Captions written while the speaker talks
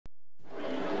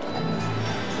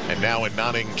Now in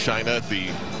Nanning, China,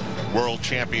 the World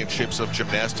Championships of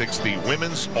Gymnastics, the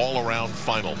women's all-around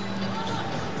final.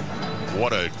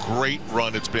 What a great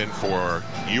run it's been for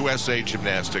USA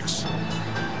Gymnastics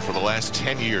for the last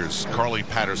 10 years. Carly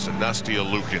Patterson, Nastia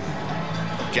Liukin,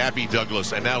 Gabby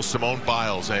Douglas, and now Simone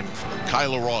Biles and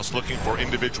Kyla Ross looking for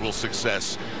individual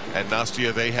success. And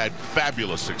Nastia, they had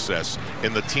fabulous success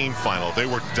in the team final. They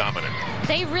were dominant.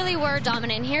 They really were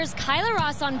dominant. And here's Kyla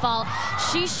Ross on vault.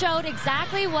 She showed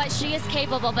exactly what she is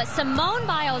capable. But Simone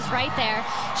Biles right there,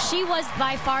 she was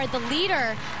by far the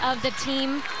leader of the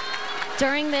team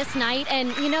during this night.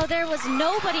 And, you know, there was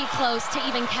nobody close to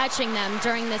even catching them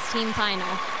during this team final.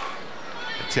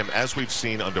 Tim, as we've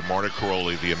seen under Marta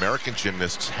Karolyi, the American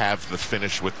gymnasts have the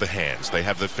finish with the hands. They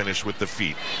have the finish with the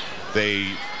feet.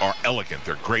 They are elegant.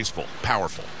 They're graceful,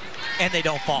 powerful. And they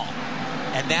don't fall.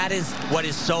 And that is what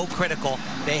is so critical.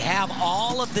 They have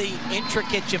all of the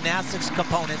intricate gymnastics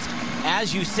components,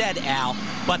 as you said, Al,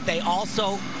 but they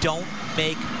also don't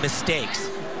make mistakes.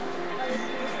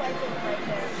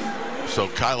 So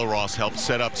Kyla Ross helped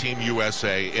set up Team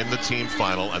USA in the team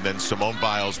final, and then Simone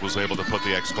Biles was able to put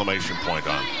the exclamation point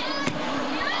on.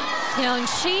 You know, and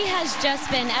she has just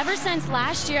been, ever since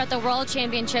last year at the World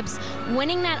Championships,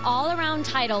 winning that all-around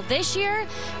title. This year,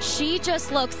 she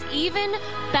just looks even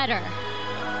better.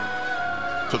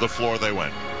 To the floor they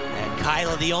went. And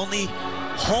Kyla, the only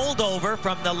holdover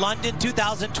from the London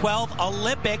 2012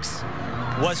 Olympics,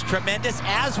 was tremendous,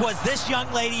 as was this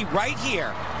young lady right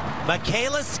here.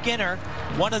 Michaela Skinner,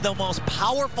 one of the most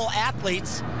powerful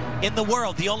athletes in the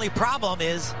world. The only problem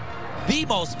is the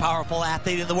most powerful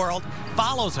athlete in the world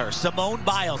follows her, Simone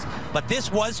Biles. But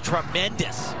this was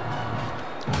tremendous.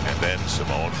 And then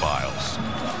Simone Biles.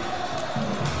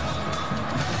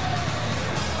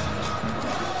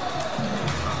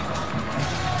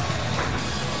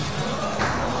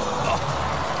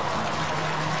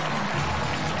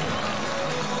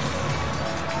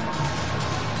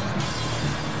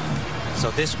 So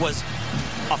this was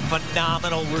a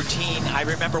phenomenal routine. I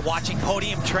remember watching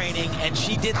podium training, and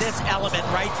she did this element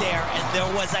right there, and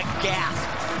there was a gasp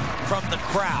from the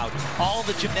crowd. All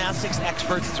the gymnastics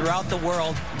experts throughout the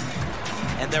world,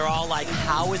 and they're all like,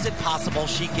 how is it possible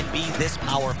she can be this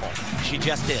powerful? She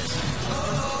just is.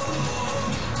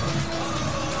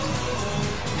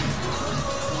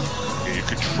 You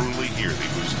could truly hear the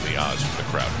oohs and the ahs from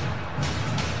the crowd.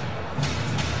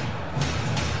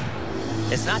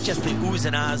 It's not just the oohs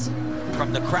and ahs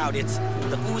from the crowd, it's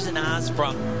the oohs and ahs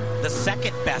from the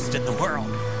second best in the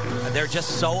world. And they're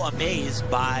just so amazed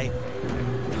by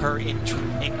her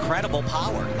incredible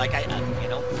power. Like, you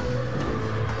know,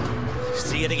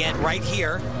 see it again right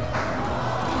here.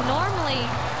 Normally,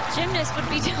 gymnasts would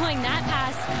be doing that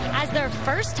pass as their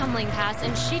first tumbling pass,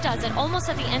 and she does it almost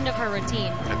at the end of her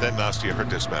routine. And then Nastia, her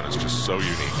dismount is just so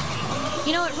unique.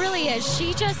 You know, it really is.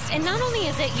 She just, and not only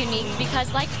is it unique,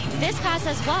 because like this pass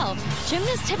as well,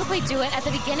 gymnasts typically do it at the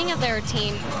beginning of their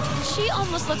routine. She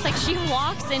almost looks like she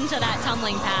walks into that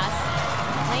tumbling pass.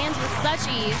 Lands with such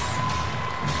ease.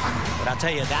 But I'll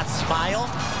tell you, that smile,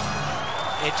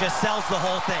 it just sells the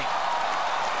whole thing.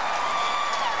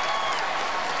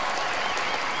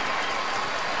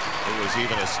 It was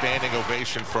even a standing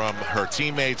ovation from her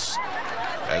teammates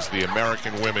as the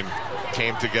American women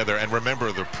came together. And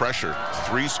remember the pressure.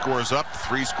 3 scores up,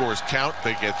 3 scores count.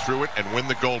 They get through it and win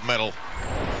the gold medal.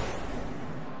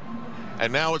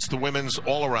 And now it's the women's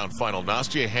all-around final.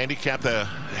 Nastia handicapped the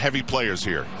heavy players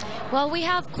here. Well, we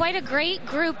have quite a great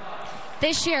group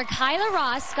this year. Kyla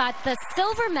Ross got the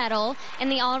silver medal in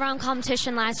the all-around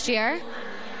competition last year.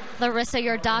 Larissa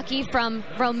Iordaki from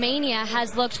Romania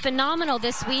has looked phenomenal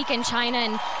this week in China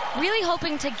and really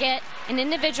hoping to get an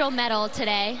individual medal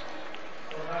today.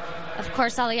 Of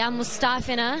course, Aliya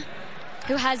Mustafina,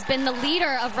 who has been the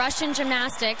leader of Russian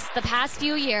gymnastics the past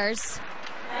few years.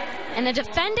 And the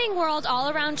defending world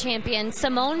all-around champion,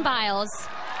 Simone Biles,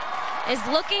 is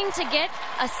looking to get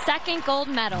a second gold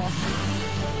medal.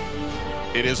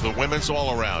 It is the women's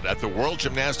all-around at the World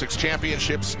Gymnastics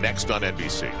Championships, next on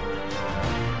NBC.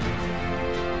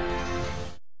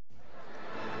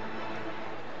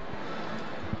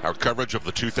 Our coverage of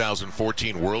the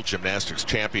 2014 World Gymnastics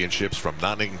Championships from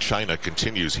Nanning, China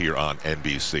continues here on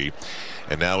NBC.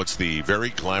 And now it's the very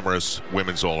glamorous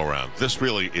women's all-around. This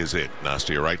really is it,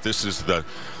 Nastia, right? This is the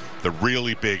the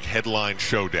really big headline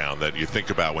showdown that you think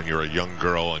about when you're a young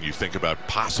girl and you think about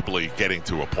possibly getting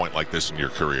to a point like this in your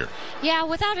career. Yeah,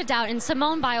 without a doubt. And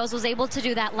Simone Biles was able to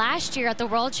do that last year at the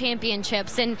World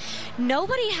Championships. And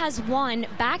nobody has won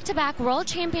back-to-back World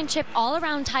Championship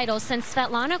all-around titles since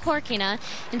Svetlana Korkina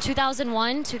in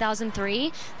 2001,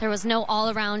 2003. There was no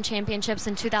all-around championships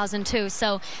in 2002.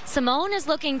 So Simone is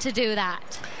looking to do that.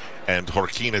 And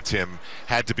Korkina, Tim,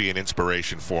 had to be an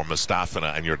inspiration for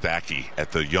Mustafina and Yordaki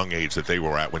at the young age that they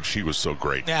were at when she was so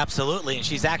great. Absolutely, and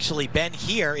she's actually been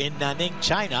here in Nanning,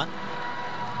 China.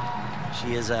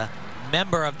 She is a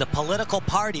member of the political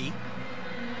party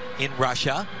in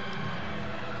Russia.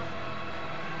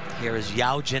 Here is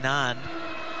Yao Jinan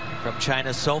from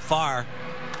China. So far,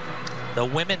 the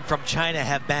women from China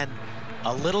have been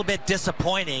a little bit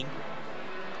disappointing.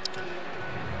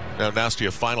 Now, Nastia,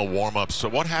 final warm-ups. So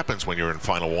what happens when you're in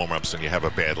final warm-ups and you have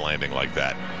a bad landing like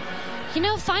that? You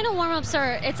know, final warm-ups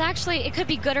it could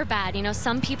be good or bad. You know,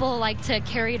 some people like to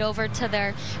carry it over to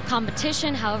their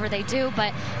competition, however they do,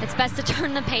 but it's best to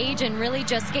turn the page and really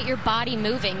just get your body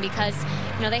moving because,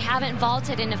 you know, they haven't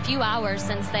vaulted in a few hours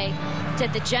since they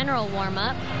did the general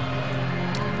warm-up.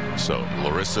 So,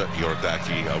 Larissa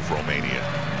Iordaki of Romania.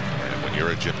 And when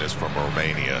you're a gymnast from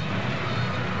Romania,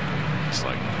 it's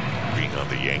like being on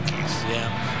the Yankees. Yeah,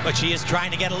 but she is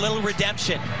trying to get a little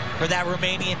redemption for that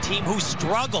Romanian team who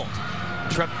struggled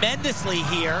tremendously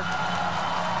here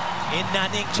in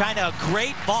Nanning, China. A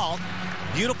great vault,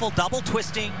 beautiful double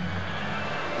twisting,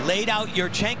 laid out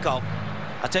Yurchenko.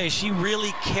 I'll tell you, she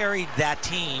really carried that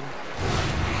team.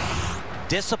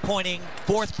 Disappointing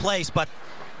fourth place, but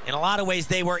in a lot of ways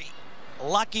they were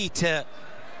lucky to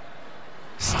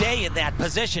stay in that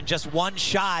position, just one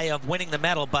shy of winning the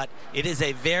medal, but it is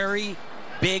a very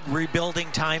big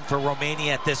rebuilding time for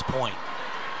Romania at this point.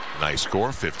 Nice score,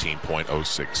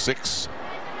 15.066.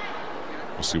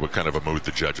 We'll see what kind of a mood the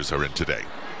judges are in today.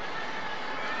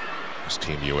 It's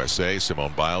Team USA,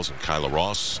 Simone Biles and Kyla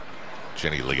Ross,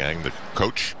 Jenny Liang, the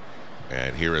coach.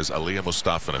 And here is Aliyah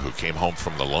Mustafina, who came home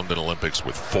from the London Olympics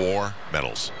with 4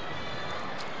 medals.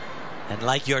 And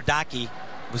like Yordaki,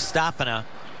 Mustafina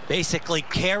basically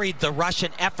carried the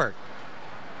Russian effort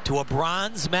to a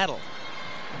bronze medal.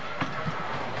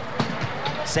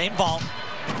 Same vault.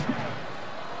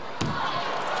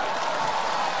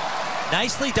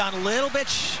 Nicely done, a little bit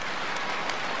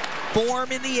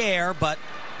form in the air, but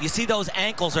you see those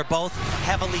ankles are both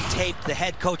heavily taped. The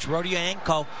head coach,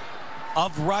 Rodionenko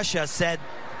of Russia, said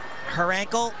her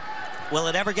ankle, will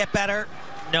it ever get better?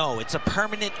 No, it's a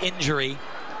permanent injury.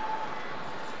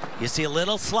 You see a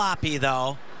little sloppy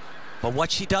though. But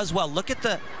what she does well, look at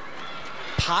the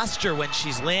posture when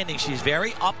she's landing. She's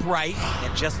very upright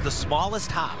and just the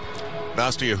smallest hop.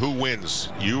 Nastia, who wins,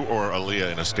 you or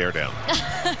Aliyah in a stare down?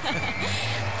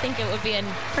 I think it would be a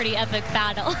pretty epic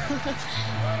battle.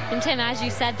 And Tim, as you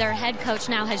said, their head coach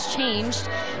now has changed.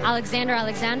 Alexander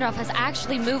Alexandrov has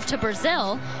actually moved to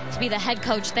Brazil to be the head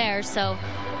coach there. So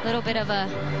a little bit of a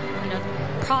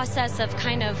process of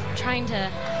kind of trying to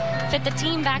fit the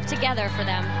team back together for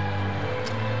them.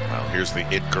 Well, here's the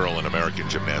it girl in American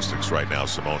gymnastics right now,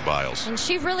 Simone Biles. And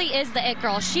she really is the it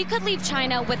girl. She could leave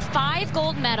China with 5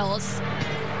 gold medals.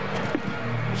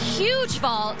 Huge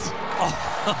vault.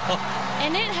 Oh.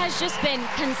 And it has just been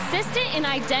consistent and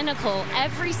identical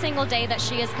every single day that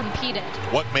she has competed.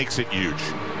 What makes it huge?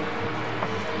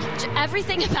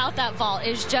 Everything about that vault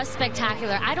is just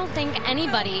spectacular. I don't think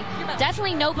anybody,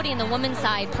 definitely nobody in the women's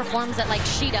side, performs it like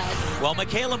she does. Well,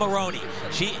 Michaela Maroney,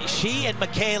 she and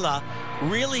Michaela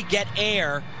really get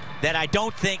air that I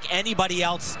don't think anybody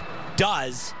else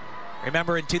does.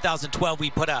 Remember in 2012 we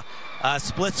put a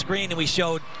split screen and we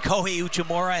showed Kohei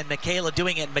Uchimura and Michaela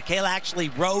doing it. Michaela actually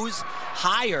rose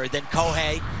higher than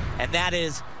Kohei, and that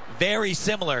is very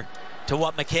similar to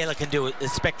what Michaela can do.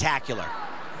 It's spectacular.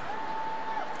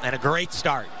 And a great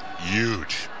start.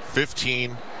 Huge.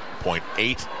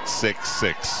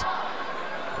 15.866.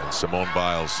 And Simone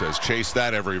Biles says, chase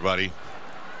that, everybody.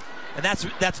 And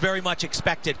that's very much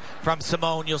expected from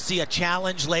Simone. You'll see a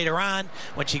challenge later on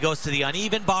when she goes to the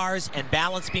uneven bars and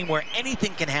balance beam where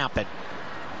anything can happen.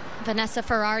 Vanessa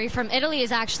Ferrari from Italy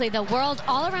is actually the world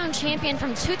all-around champion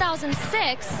from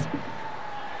 2006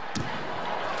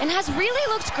 and has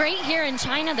really looked great here in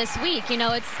China this week. You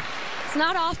know, it's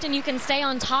not often you can stay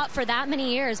on top for that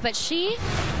many years, but she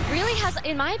really has,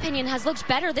 in my opinion, has looked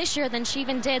better this year than she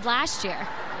even did last year.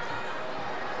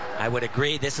 I would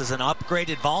agree. This is an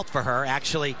upgraded vault for her.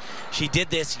 Actually, she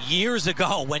did this years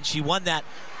ago when she won that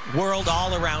world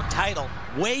all-around title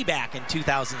way back in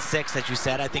 2006, as you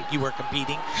said. I think you were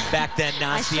competing back then,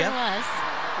 Nastia. I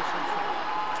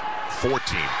sure was.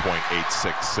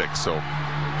 14.866. So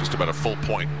Just about a full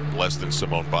point less than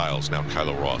Simone Biles. Now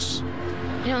Kyla Ross.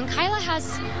 You know, and Kyla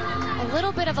has a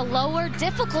little bit of a lower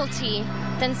difficulty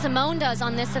than Simone does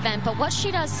on this event, but what she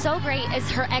does so great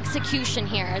is her execution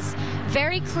here is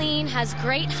very clean, has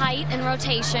great height and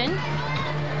rotation.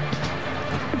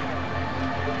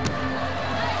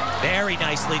 Very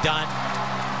nicely done.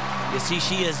 You see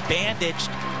she is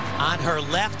bandaged on her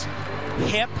left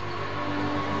hip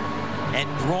and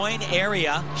groin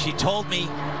area. She told me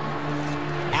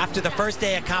after the first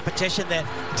day of competition that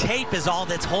tape is all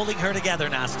that's holding her together,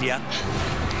 Nastia.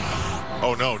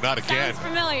 Oh no, not again. Sounds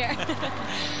familiar.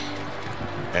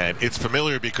 And it's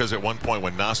familiar because at one point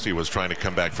when Nastia was trying to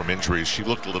come back from injuries, she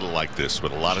looked a little like this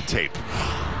with a lot of tape.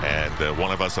 And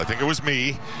one of us, I think it was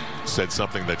me, said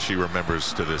something that she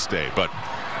remembers to this day. But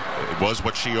it was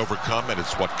what she overcome, and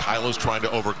it's what Kyla's trying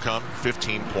to overcome.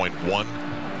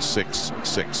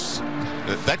 15.166.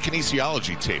 That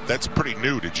kinesiology tape, that's pretty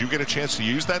new. Did you get a chance to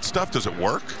use that stuff? Does it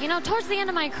work? You know, towards the end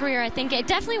of my career, I think it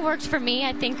definitely worked for me.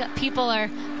 I think people are a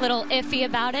little iffy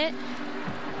about it.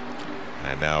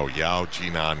 And now Yao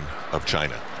Jinan of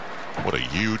China. What a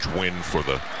huge win for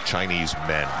the Chinese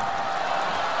men.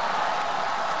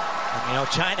 And, you know,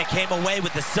 China came away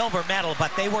with the silver medal,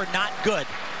 but they were not good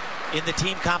in the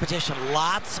team competition.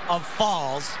 Lots of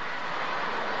falls.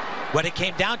 What it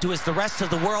came down to is the rest of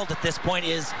the world at this point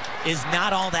is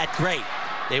not all that great.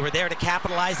 They were there to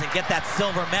capitalize and get that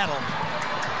silver medal,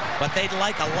 but they'd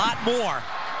like a lot more.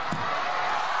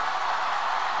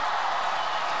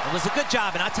 It was a good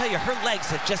job, and I'll tell you, her legs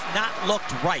have just not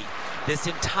looked right this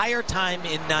entire time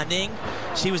in Nanning.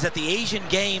 She was at the Asian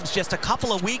Games just a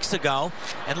couple of weeks ago,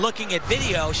 and looking at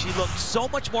video, she looked so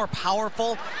much more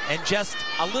powerful and just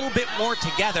a little bit more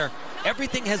together.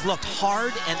 Everything has looked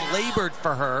hard and labored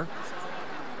for her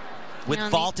with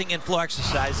vaulting and floor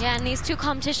exercise. Yeah, and these two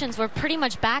competitions were pretty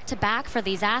much back-to-back for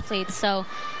these athletes, so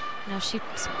you know, she's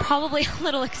probably a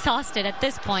little exhausted at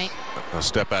this point. A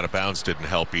step out of bounds didn't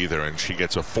help either, and she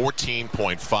gets a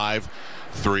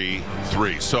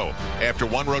 14.533. So after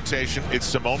one rotation, it's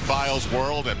Simone Biles'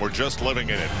 world, and we're just living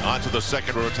in it. On to the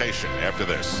second rotation after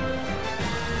this.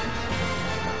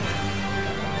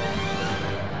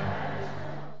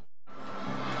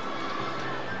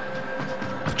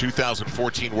 The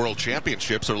 2014 World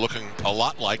Championships are looking a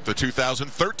lot like the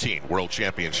 2013 World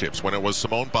Championships when it was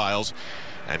Simone Biles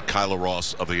and Kyla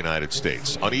Ross of the United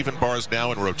States. Uneven bars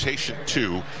now in rotation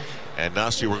 2. And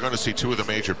Nastia, we're going to see two of the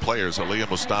major players, Aliyah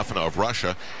Mustafina of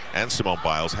Russia and Simone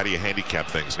Biles. How do you handicap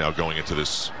things now going into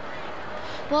this?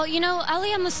 Well, you know,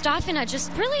 Aliyah Mustafina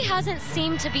just really hasn't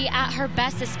seemed to be at her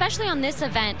best, especially on this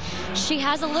event. She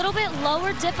has a little bit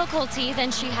lower difficulty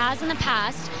than she has in the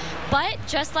past, but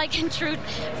just like in true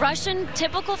Russian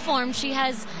typical form, she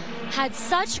has had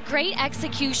such great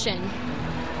execution.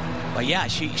 But yeah,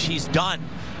 she's done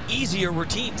easier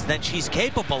routines than she's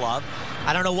capable of.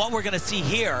 I don't know what we're going to see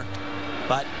here,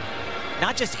 but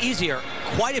not just easier,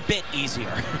 quite a bit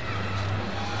easier.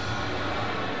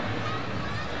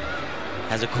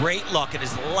 Has a great look and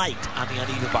is light on the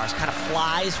uneven bars. Kind of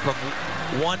flies from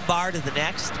one bar to the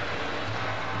next.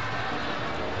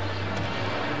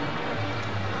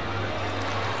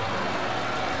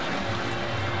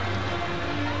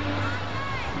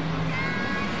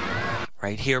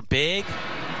 Right here, big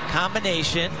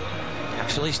combination.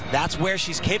 Actually, that's where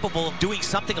she's capable of doing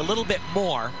something a little bit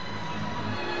more.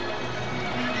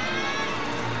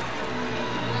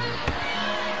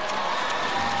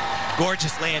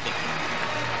 Gorgeous landing.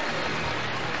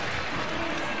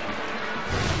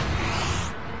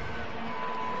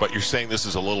 But you're saying this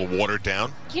is a little watered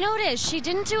down? You know, it is. She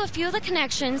didn't do a few of the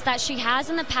connections that she has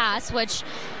in the past, which,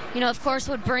 you know, of course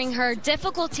would bring her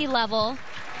difficulty level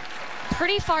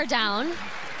pretty far down.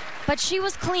 But she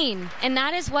was clean, and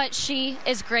that is what she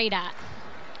is great at.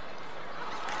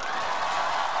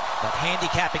 But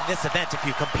handicapping this event, if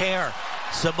you compare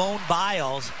Simone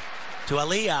Biles to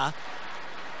Aliyah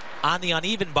on the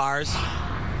uneven bars,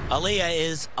 Aliyah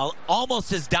is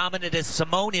almost as dominant as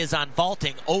Simone is on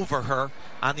vaulting over her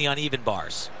on the uneven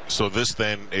bars. So this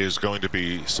then is going to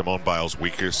be Simone Biles'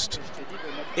 weakest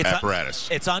apparatus.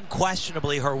 It's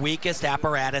unquestionably her weakest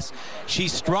apparatus. She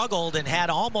struggled and had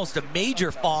almost a major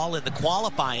fall in the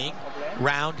qualifying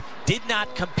round. Did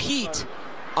not compete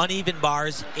uneven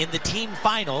bars in the team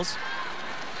finals.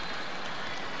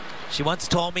 She once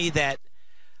told me that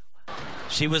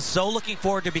she was so looking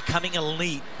forward to becoming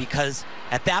elite because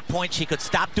at that point she could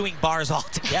stop doing bars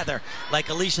altogether like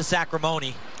Alicia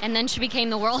Sacramone. And then she became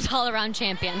the world all-around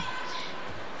champion.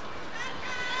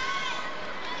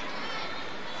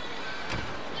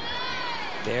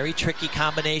 Very tricky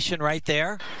combination right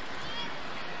there.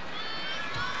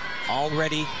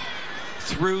 Already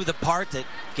through the part that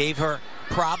gave her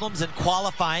problems in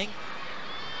qualifying.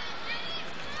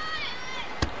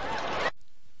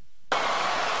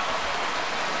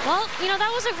 Well, you know,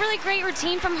 that was a really great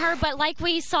routine from her, but like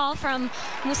we saw from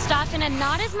Mustafina,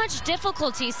 not as much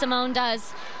difficulty Simone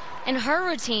does in her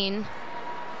routine.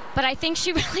 But I think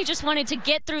she really just wanted to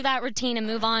get through that routine and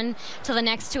move on to the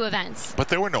next two events. But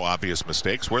there were no obvious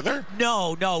mistakes, were there?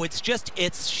 No,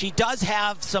 she does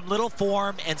have some little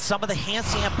form, and some of the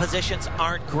handstand positions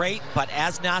aren't great, but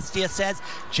as Nastia says,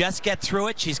 just get through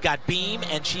it. She's got beam,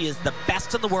 and she is the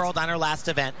best in the world on her last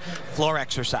event, floor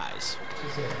exercise.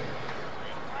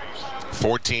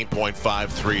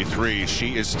 14.533.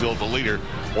 She is still the leader.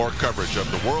 More coverage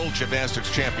of the World Gymnastics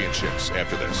Championships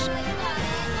after this.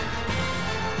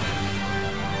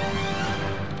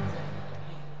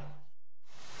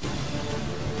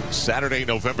 Saturday,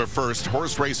 November 1st,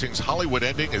 horse racing's Hollywood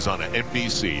ending is on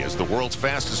NBC as the world's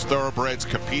fastest thoroughbreds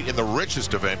compete in the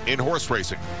richest event in horse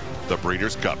racing, the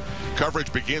Breeders' Cup.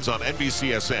 Coverage begins on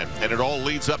NBCSN, and it all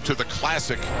leads up to the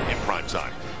Classic in prime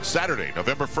time. Saturday,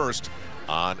 November 1st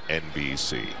on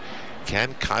NBC.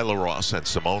 Can Kyla Ross and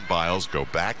Simone Biles go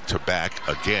back-to-back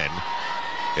again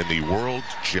in the World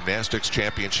Gymnastics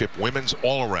Championship Women's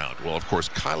All-Around? Well, of course,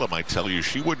 Kyla might tell you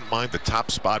she wouldn't mind the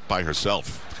top spot by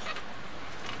herself.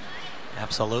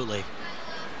 Absolutely.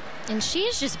 And she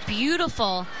is just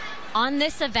beautiful on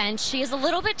this event. She is a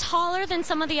little bit taller than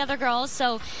some of the other girls,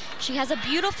 so she has a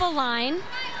beautiful line.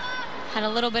 Had a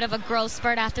little bit of a growth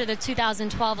spurt after the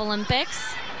 2012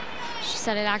 Olympics. She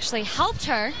said it actually helped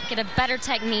her get a better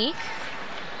technique,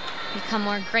 become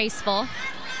more graceful.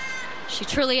 She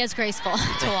truly is graceful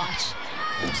to watch.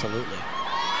 Absolutely.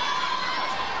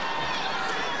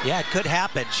 Yeah, it could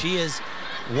happen. She is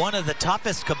one of the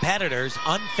toughest competitors,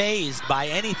 unfazed by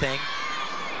anything.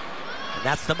 And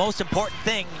that's the most important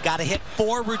thing. You got to hit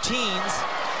 4 routines.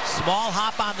 Small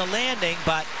hop on the landing,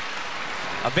 but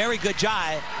a very good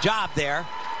job there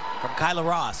from Kyla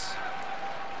Ross.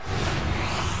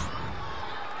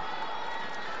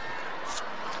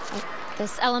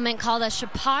 This element called a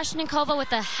Shaposhnikova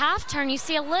with a half turn. You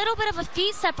see a little bit of a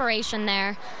feet separation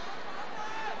there.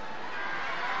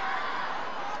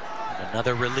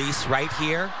 Another release right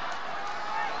here.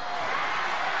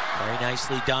 Very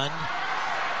nicely done.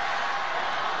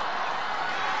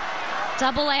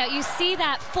 Double layout. You see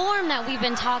that form that we've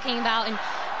been talking about, and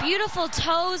beautiful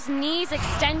toes, knees,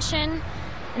 extension.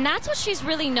 And that's what she's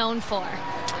really known for.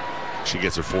 She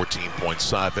gets a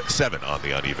 14.7 on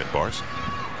the uneven bars.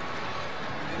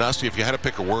 Nastia, if you had to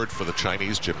pick a word for the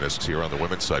Chinese gymnasts here on the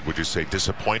women's side, would you say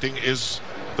disappointing is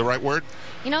the right word?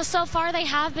 You know, so far they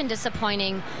have been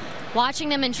disappointing. Watching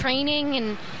them in training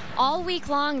and all week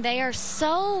long, they are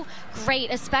so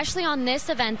great, especially on this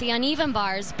event, the uneven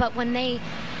bars. But when they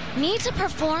need to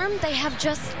perform, they have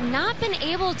just not been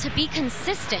able to be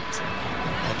consistent.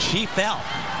 And she fell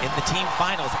in the team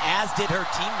finals, as did her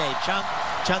teammate,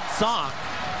 Chun Song.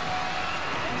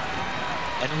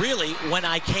 And really, when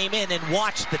I came in and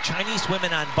watched the Chinese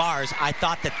women on bars, I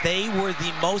thought that they were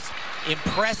the most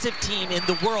impressive team in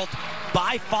the world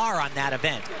by far on that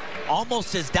event.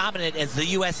 Almost as dominant as the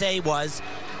USA was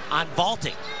on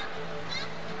vaulting.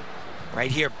 Right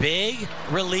here, big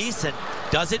release, and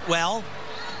does it well.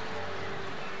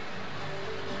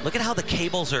 Look at how the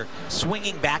cables are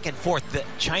swinging back and forth. The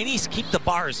Chinese keep the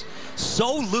bars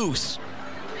so loose.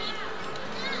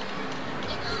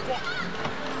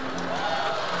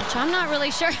 Which I'm not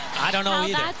really sure I don't know how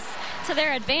either. That's to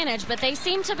their advantage, but they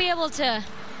seem to be able to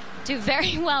do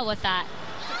very well with that.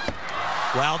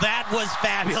 Well, that was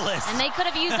fabulous. And they could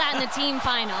have used that in the team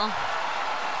final.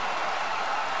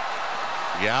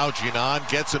 Yao Jinan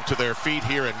gets them to their feet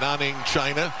here in Nanning,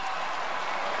 China.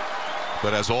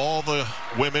 But as all the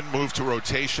women move to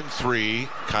rotation 3,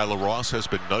 Kyla Ross has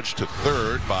been nudged to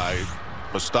 3rd by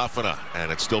Mustafina,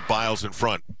 and it's still Biles in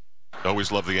front.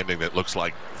 Always love the ending that looks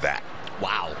like that.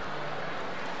 Wow.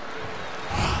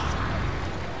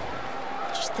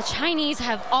 Just the Chinese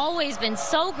have always been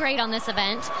so great on this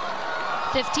event.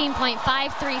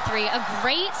 15.533, a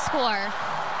great score,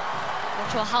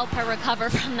 which will help her recover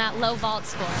from that low vault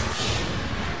score.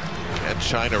 Can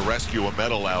China rescue a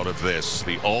medal out of this?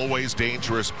 The always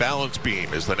dangerous balance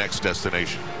beam is the next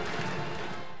destination.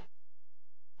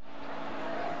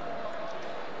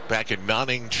 Back in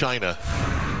Nanning, China.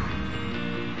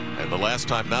 And the last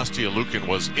time Nastia Liukin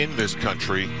was in this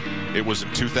country, It was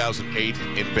in 2008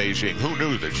 in Beijing. Who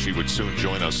knew that she would soon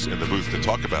join us in the booth to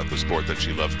talk about the sport that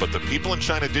she loves? But the people in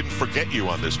China didn't forget you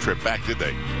on this trip back, did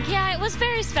they? Yeah, it was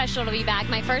very special to be back.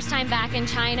 My first time back in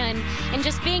China, and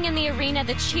just being in the arena,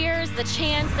 the cheers, the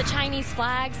chants, the Chinese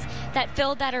flags that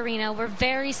filled that arena were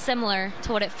very similar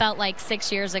to what it felt like 6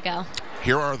 years ago.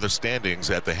 Here are the standings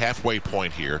at the halfway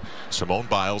point here. Simone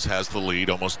Biles has the lead,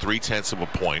 almost 0.3 of a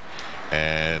point.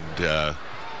 And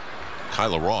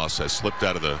Kyla Ross has slipped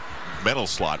out of the medal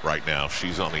slot right now.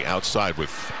 She's on the outside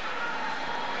with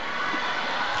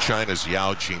China's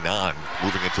Yao Jinan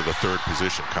moving into the 3rd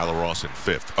position. Kyla Ross in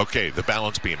 5th. Okay, the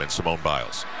balance beam and Simone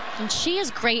Biles. And she is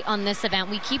great on this event.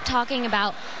 We keep talking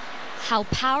about how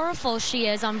powerful she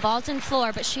is on vault and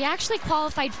floor, but she actually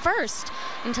qualified first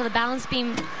into the balance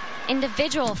beam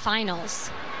individual finals.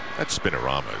 That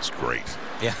spinorama is great.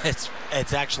 Yeah,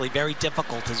 it's actually very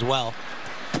difficult as well.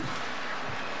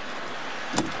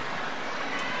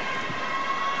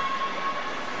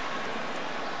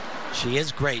 She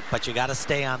is great, but you got to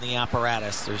stay on the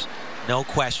apparatus. There's no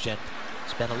question.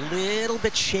 It's been a little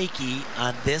bit shaky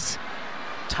on this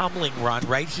tumbling run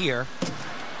right here.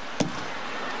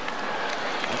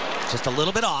 Just a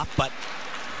little bit off, but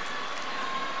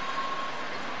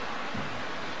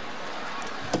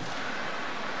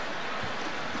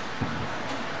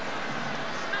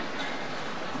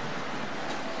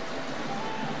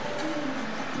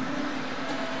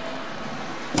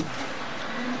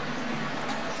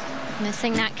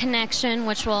missing that connection,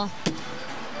 which will,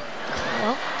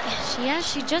 well,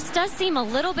 she just does seem a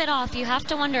little bit off. You have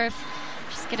to wonder if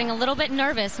she's getting a little bit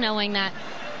nervous knowing that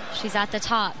she's at the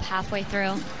top halfway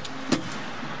through.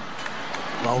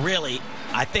 Well, really,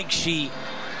 I think she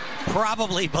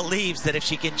probably believes that if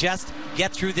she can just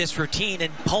get through this routine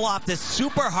and pull off this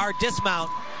super hard dismount,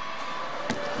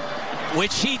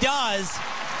 which she does,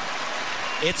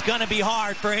 it's going to be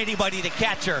hard for anybody to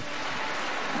catch her.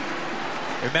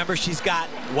 Remember, she's got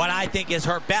what I think is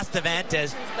her best event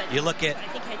as you look at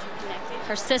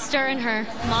her sister and her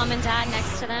mom and dad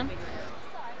next to them.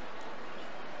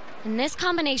 And this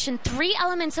combination, 3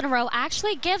 elements in a row,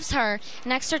 actually gives her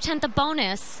an extra 10th of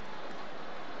bonus.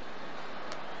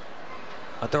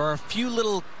 But there are a few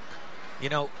little,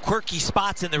 quirky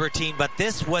spots in the routine, but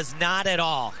this was not at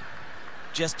all.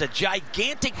 Just a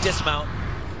gigantic dismount.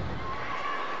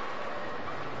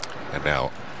 And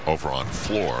now over on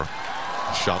floor,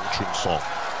 Shang Chun-song.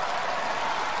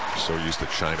 So used to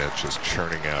China just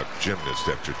churning out gymnast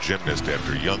after gymnast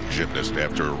after young gymnast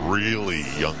after really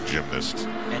young gymnast.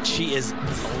 And she is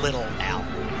little Al.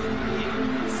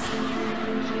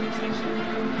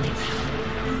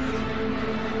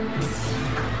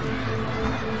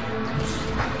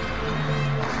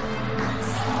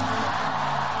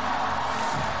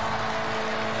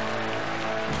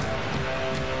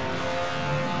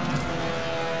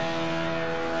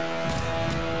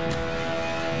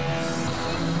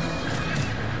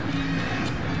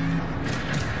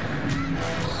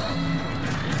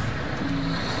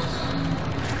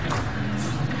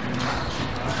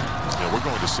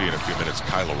 See in a few minutes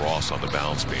Kyla Ross on the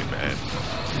balance beam, and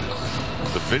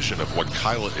the vision of what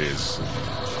Kyla is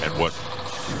and what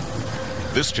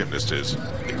this gymnast is,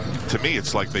 to me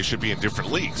it's like they should be in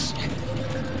different leagues.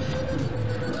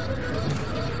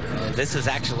 This is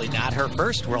actually not her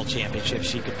first World Championship.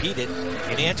 She competed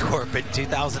in Antwerp in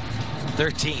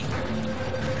 2013.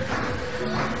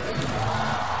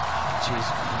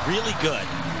 She's really good.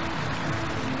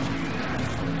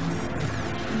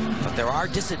 There are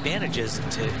disadvantages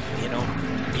to,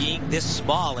 being this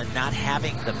small and not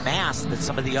having the mass that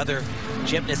some of the other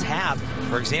gymnasts have.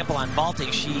 For example, on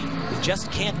vaulting, she just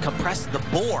can't compress the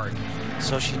board,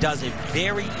 so she does a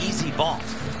very easy vault.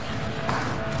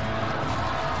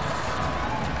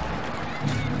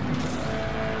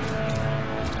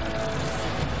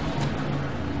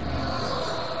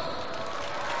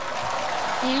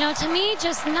 To me,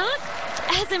 just not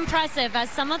as impressive as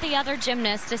some of the other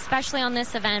gymnasts, especially on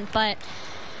this event, but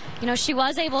she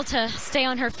was able to stay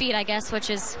on her feet, I guess, which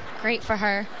is great for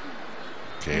her.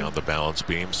 Okay, on the balance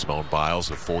beam, Simone Biles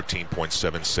at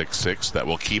 14.766. That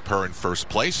will keep her in first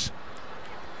place.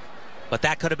 But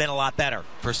that could have been a lot better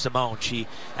for Simone. She,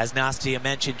 as Nastia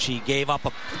mentioned, she gave up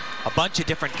a bunch of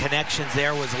different connections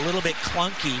there, was a little bit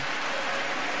clunky.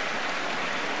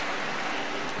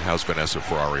 How's Vanessa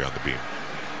Ferrari on the beam?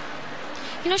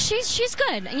 She's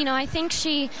good. I think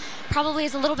she probably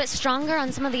is a little bit stronger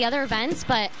on some of the other events,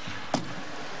 but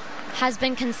has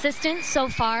been consistent so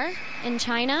far in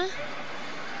China.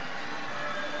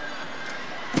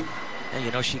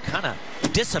 And, she kind of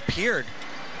disappeared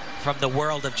from the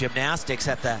world of gymnastics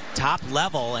at the top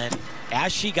level, and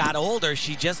as she got older,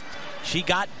 she just she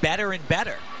got better and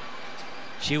better.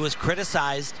 She was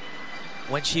criticized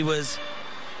when she was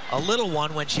a little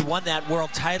one, when she won that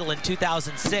world title in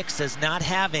 2006, as not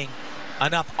having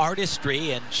enough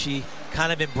artistry, and she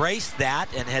kind of embraced that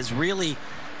and has really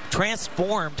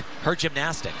transformed her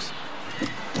gymnastics.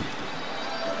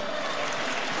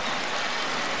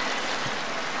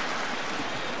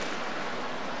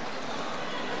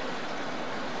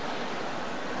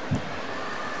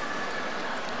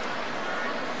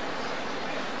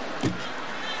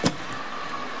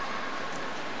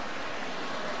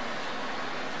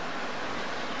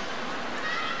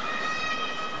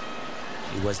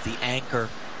 Was the anchor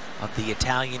of the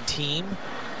Italian team.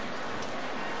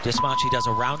 Dismount, she does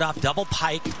a round-off double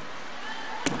pike.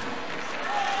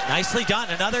 Nicely done.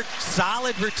 Another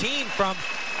solid routine from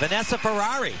Vanessa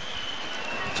Ferrari.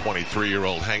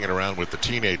 23-year-old hanging around with the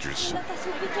teenagers.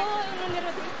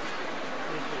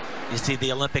 You see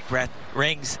the Olympic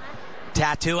rings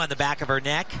tattoo on the back of her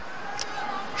neck.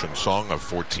 Song of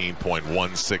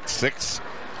 14.166.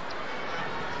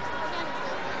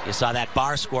 You saw that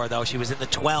bar score, though. She was in the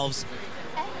 12s.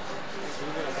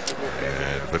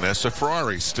 And Vanessa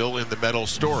Ferrari still in the medal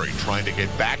story. Trying to get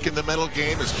back in the medal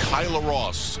game is Kyla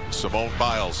Ross. Simone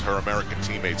Biles, her American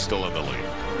teammate, still in the lead.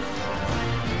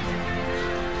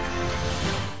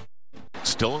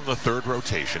 Still in the third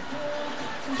rotation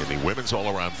in the women's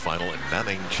all-around final in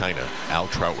Nanning, China. Al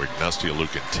Trautwig, Nastia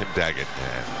Lukin, Tim Daggett,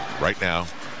 and right now,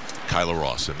 Kyla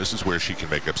Ross, and this is where she can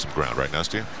make up some ground, right,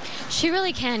 Nastia? She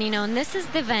really can, you know, and this is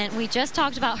the event. We just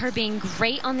talked about her being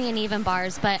great on the uneven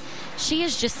bars, but she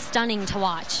is just stunning to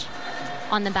watch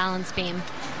on the balance beam.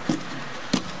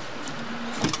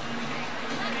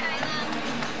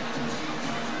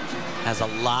 Has a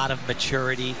lot of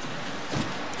maturity.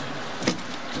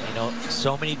 You know,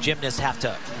 so many gymnasts have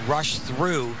to rush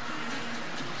through.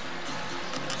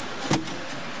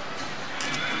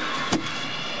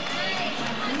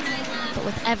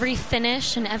 With every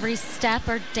finish and every step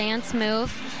or dance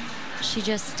move, she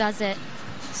just does it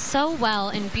so well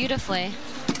and beautifully.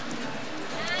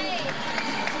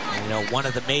 You know, one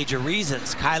of the major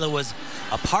reasons Kyla was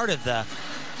a part of the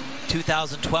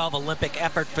 2012 Olympic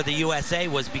effort for the USA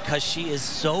was because she is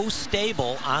so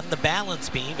stable on the balance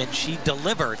beam, and she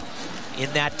delivered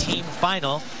in that team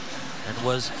final and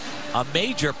was a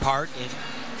major part in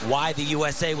why the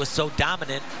USA was so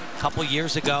dominant a couple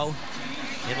years ago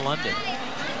in London.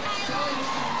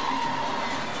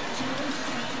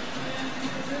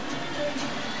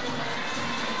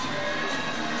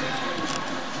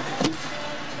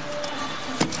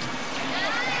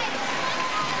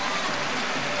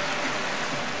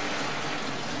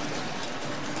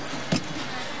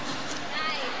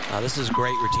 This is a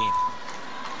great routine.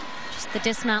 Just the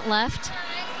dismount left,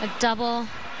 a double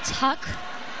tuck.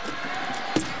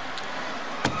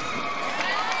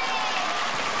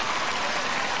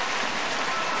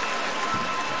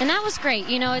 And that was great.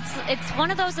 You know, it's one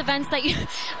of those events that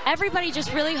everybody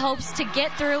just really hopes to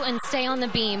get through and stay on the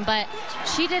beam, but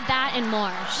she did that and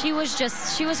more. She was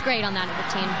great on that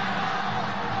routine.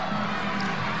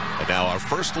 And now our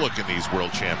first look in these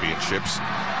World Championships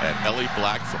at Ellie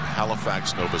Black from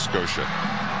Halifax, Nova Scotia.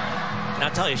 And I'll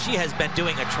tell you, she has been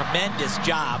doing a tremendous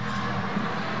job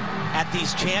at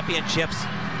these championships.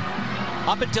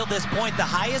 Up until this point, the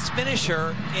highest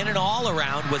finisher in an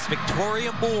all-around was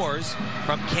Victoria Moores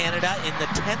from Canada in the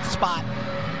 10th spot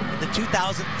in the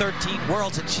 2013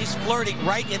 Worlds, and she's flirting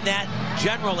right in that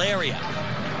general area.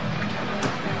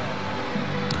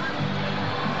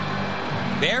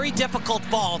 Very difficult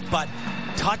vault, but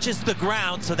touches the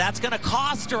ground, so that's going to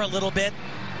cost her a little bit.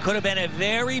 Could have been a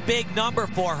very big number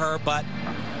for her, but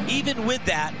even with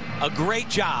that, a great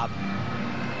job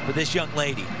for this young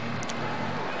lady.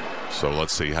 So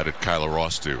let's see, how did Kyla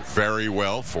Ross do? Very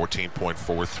well,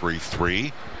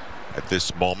 14.433. At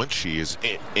this moment, she is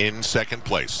in second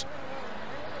place,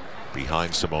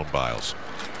 behind Simone Biles.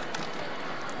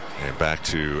 And back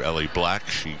to Ellie Black.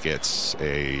 She gets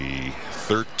a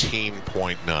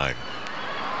 13.9.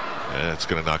 And it's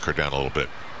going to knock her down a little bit.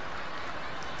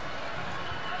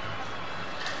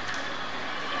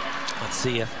 Let's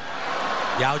see if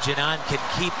Yao Jinan can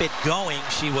keep it going.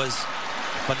 She was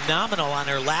phenomenal on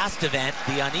her last event,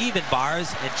 the uneven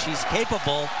bars, and she's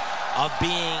capable of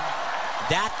being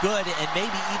that good and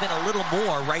maybe even a little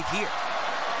more right here.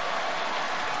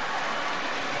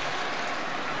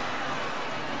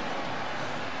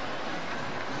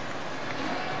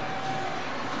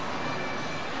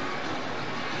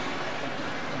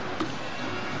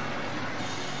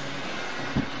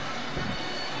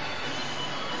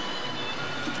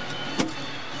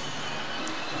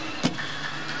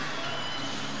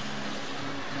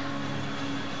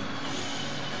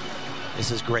 This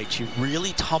is great. She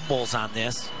really tumbles on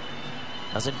this.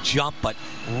 Doesn't jump, but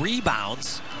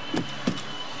rebounds.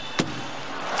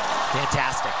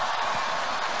 Fantastic.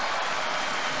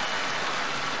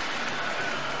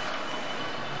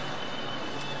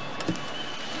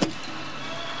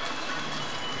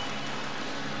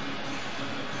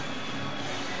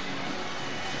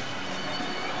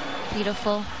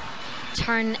 Beautiful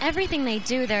turn. Everything they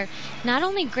do, they're not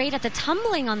only great at the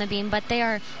tumbling on the beam, but they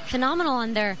are phenomenal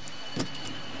on their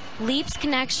leaps,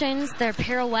 connections, their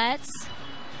pirouettes.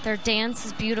 Their dance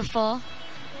is beautiful.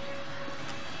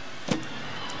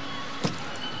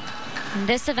 And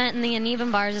this event in the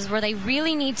uneven bars is where they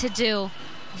really need to do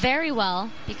very well,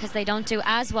 because they don't do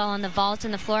as well on the vault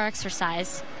and the floor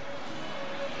exercise.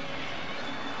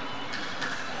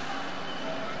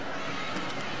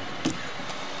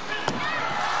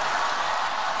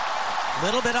 A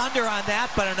little bit under on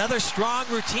that, but another strong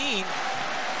routine.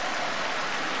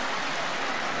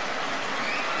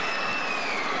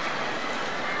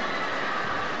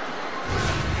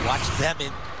 Watched them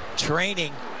in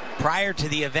training prior to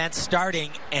the event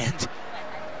starting, and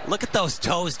look at those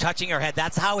toes touching her head.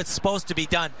 That's how it's supposed to be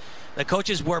done. The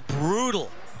coaches were brutal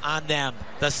on them.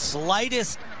 The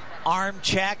slightest arm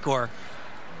check or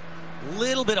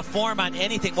little bit of form on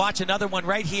anything. Watch another one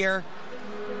right here.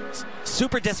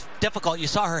 Super difficult. You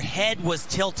saw her head was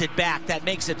tilted back. That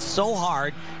makes it so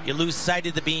hard. You lose sight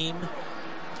of the beam.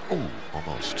 Oh,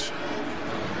 almost.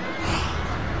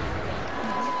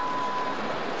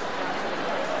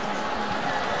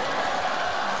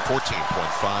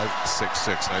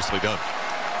 14.566. Nicely done.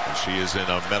 And she is in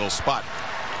a medal spot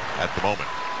at the moment.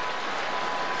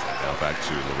 And now back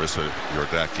to Larissa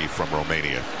Iordache from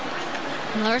Romania.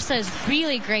 Larissa is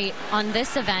really great on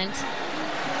this event.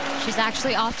 She's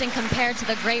actually often compared to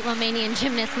the great Romanian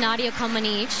gymnast Nadia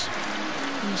Comăneci.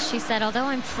 And she said, although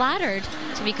I'm flattered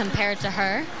to be compared to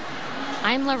her,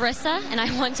 I'm Larissa and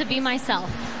I want to be myself.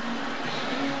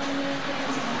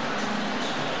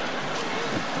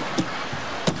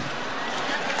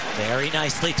 Very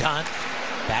nicely done.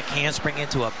 Back handspring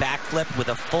into a backflip with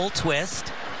a full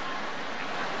twist.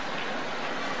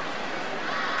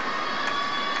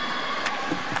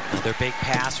 Another big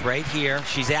pass right here.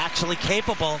 She's actually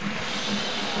capable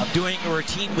of doing a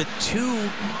routine with two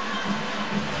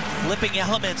flipping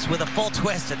elements with a full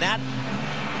twist, and that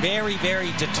very,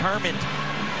 very determined,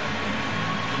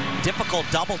 difficult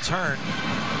double turn.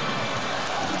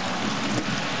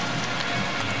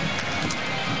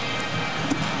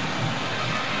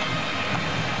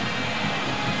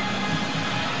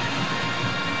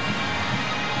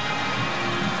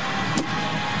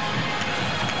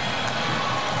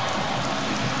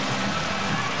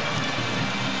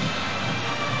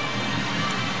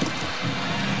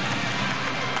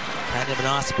 Kind of an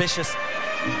auspicious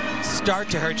start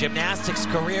to her gymnastics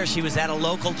career. She was at a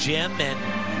local gym and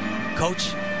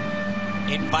coach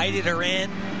invited her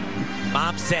in.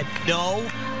 Mom said no.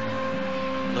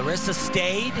 Larissa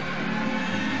stayed.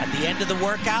 At the end of the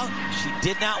workout, she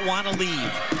did not want to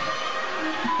leave.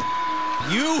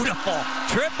 Beautiful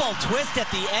triple twist at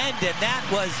the end, and that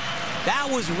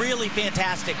was really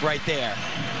fantastic right there.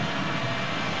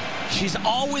 She's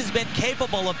always been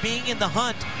capable of being in the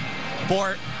hunt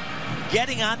for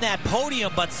getting on that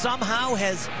podium, but somehow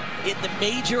has, in the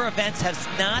major events, has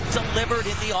not delivered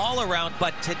in the all-around.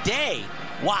 But today,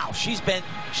 wow, she's been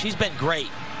great.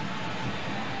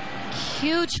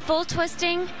 Huge full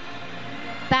twisting,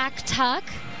 back tuck.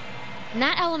 And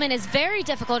that element is very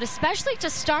difficult, especially to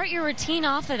start your routine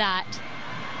off of that.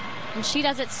 And she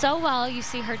does it so well. You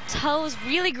see her toes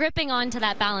really gripping onto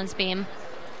that balance beam.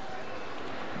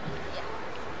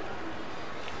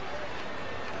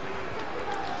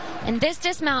 And this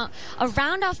dismount, a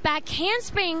round off back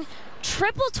handspring,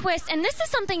 triple twist, and this is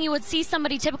something you would see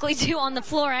somebody typically do on the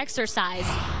floor exercise.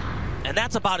 And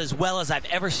that's about as well as I've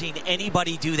ever seen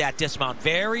anybody do that dismount.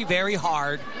 Very, very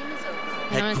hard.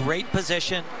 Had great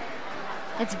position.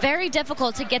 It's very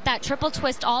difficult to get that triple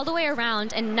twist all the way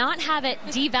around and not have it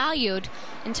devalued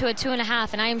into a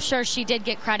 2.5, and I am sure she did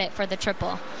get credit for the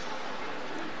triple.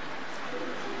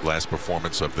 Last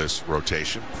performance of this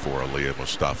rotation for Aliyah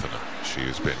Mustafina. She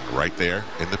has been right there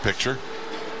in the picture.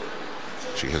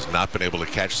 She has not been able to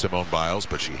catch Simone Biles,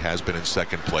 but she has been in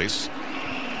second place.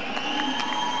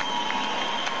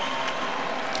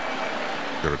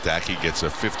 Iordache gets a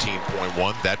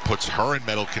 15.1. That puts her in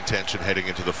medal contention heading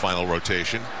into the final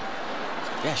rotation.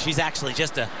 Yeah, she's actually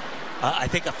just I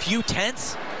think a few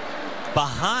tenths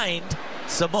behind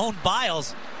Simone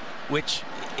Biles, which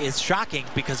is shocking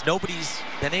because nobody's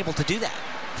been able to do that.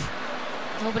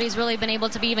 Nobody's really been able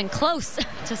to be even close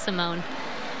to Simone.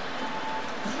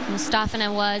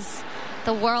 Mustafina was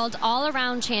the world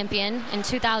all-around champion in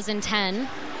 2010.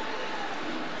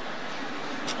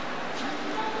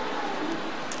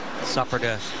 Suffered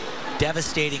a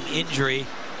devastating injury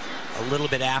a little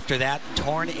bit after that,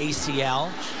 torn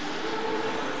ACL.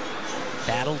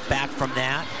 Battled back from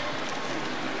that.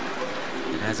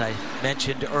 And as I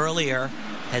mentioned earlier,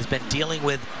 has been dealing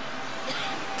with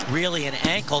really an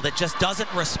ankle that just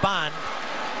doesn't respond.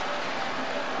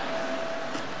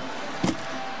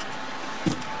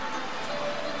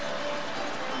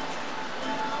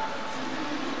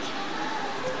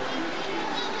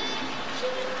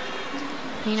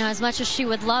 You know, as much as she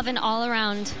would love an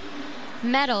all-around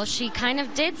medal, she kind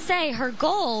of did say her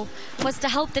goal was to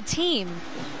help the team.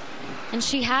 And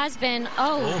she has been,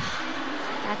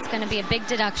 that's going to be a big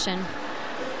deduction.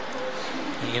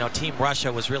 You know, Team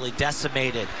Russia was really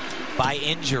decimated by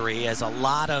injury, as a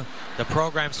lot of the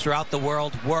programs throughout the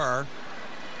world were.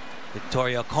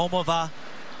 Victoria Komova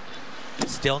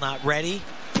still not ready.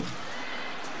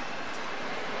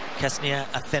 Ksenia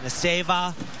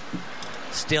Afanaseva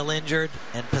still injured,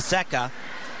 and Paseka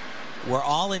were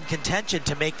all in contention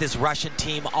to make this Russian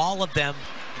team, all of them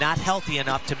not healthy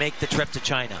enough to make the trip to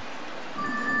China.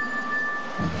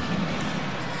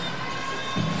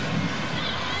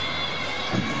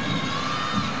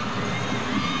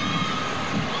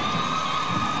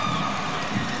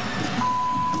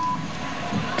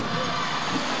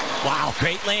 Wow,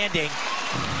 great landing.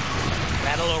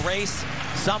 That'll erase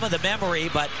some of the memory,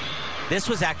 but this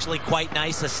was actually quite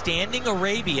nice. A standing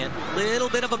Arabian, little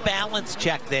bit of a balance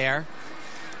check there.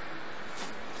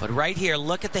 But right here,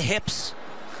 look at the hips.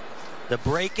 The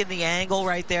break in the angle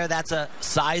right there, that's a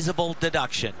sizable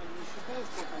deduction.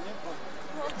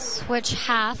 Switch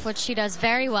half, which she does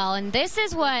very well. And this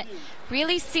is what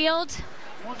really sealed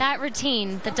that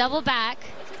routine. The double back,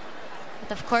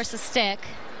 with of course a stick.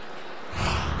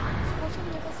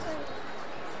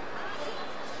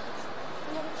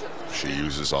 She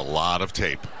uses a lot of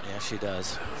tape. Yeah, she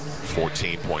does.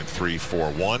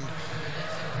 14.341.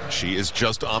 She is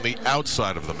just on the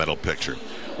outside of the medal picture.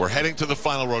 We're heading to the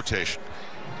final rotation.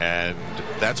 And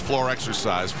that's floor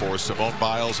exercise for Simone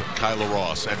Biles and Kyla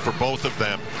Ross. And for both of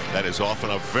them, that is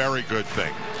often a very good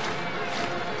thing.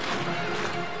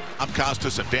 I'm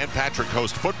Costas, and Dan Patrick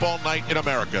host Football Night in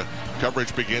America.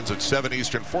 Coverage begins at 7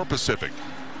 Eastern, 4 Pacific,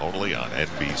 only on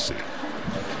NBC.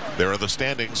 There are the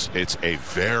standings. It's a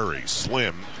very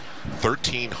slim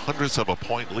 0.13 of a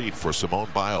point lead for Simone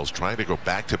Biles, trying to go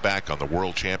back-to-back on the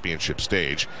World Championship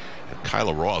stage. And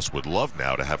Kyla Ross would love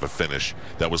now to have a finish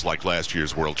that was like last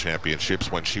year's World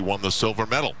Championships when she won the silver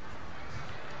medal.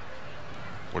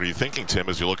 What are you thinking, Tim,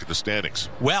 as you look at the standings?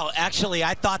 Well, actually,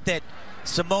 I thought that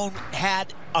Simone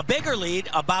had a bigger lead,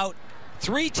 about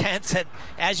 0.3, and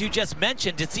as you just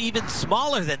mentioned, it's even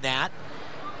smaller than that.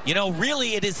 You know,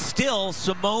 really, it is still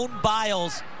Simone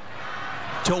Biles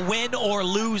to win or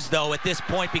lose, though, at this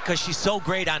point, because she's so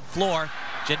great on floor.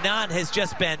 Janan has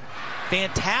just been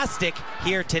fantastic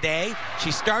here today.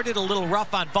 She started a little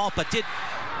rough on vault, but did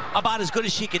about as good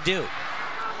as she could do.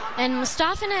 And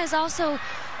Mustafina is also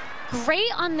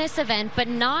great on this event, but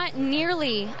not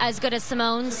nearly as good as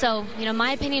Simone. So, you know,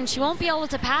 my opinion, she won't be able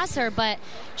to pass her, but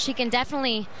she can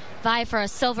definitely vie for a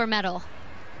silver medal.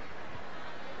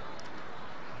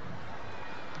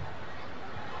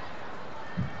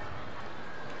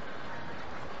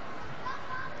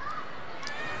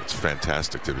 It's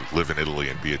fantastic to live in Italy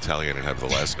and be Italian and have the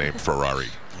last name Ferrari.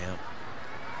 Yeah.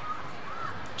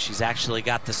 She's actually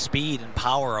got the speed and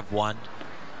power of one.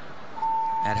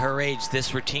 At her age,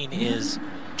 this routine is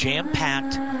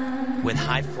jam-packed with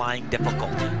high-flying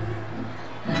difficulty.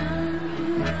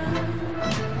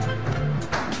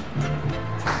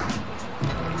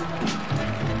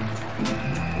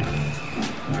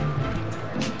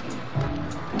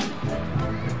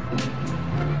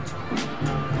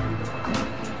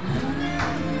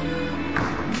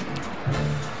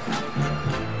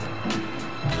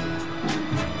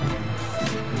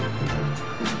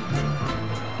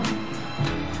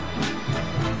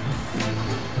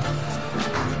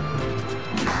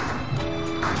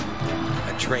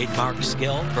 Trademark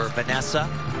skill for Vanessa.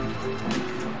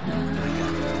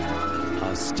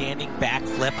 A standing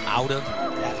backflip out of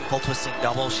that full twisting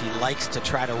double. She likes to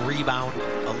try to rebound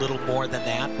a little more than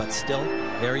that, but still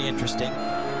very interesting.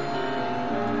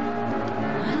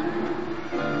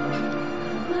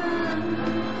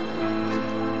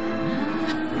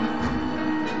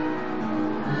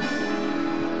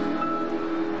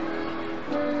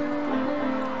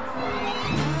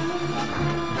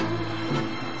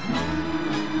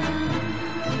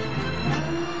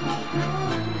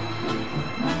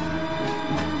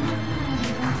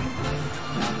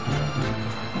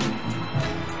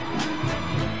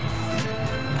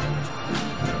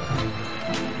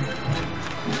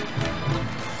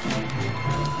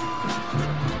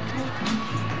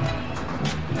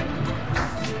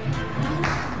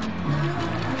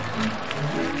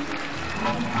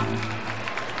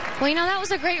 Well, you know, that was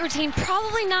a great routine.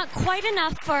 Probably not quite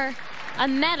enough for a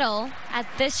medal at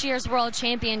this year's World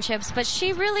Championships, but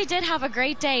she really did have a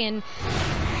great day, and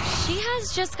she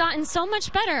has just gotten so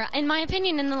much better, in my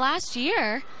opinion, in the last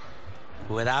year.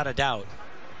 Without a doubt.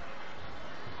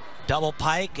 Double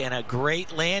pike and a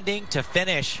great landing to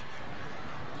finish.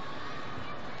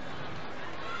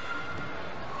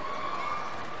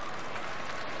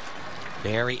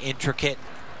 Very intricate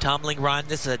tumbling run.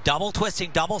 This is a double twisting,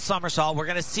 double somersault. We're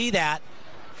going to see that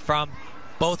from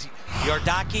both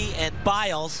Yordaki and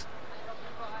Biles.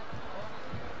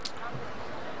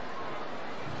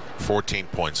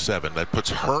 14.7. That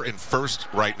puts her in first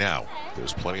right now.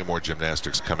 There's plenty of more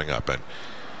gymnastics coming up. And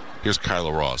here's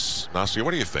Kyla Ross. Nastia,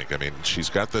 what do you think? I mean, she's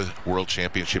got the World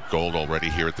Championship gold already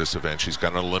here at this event. She's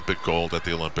got an Olympic gold at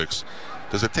the Olympics.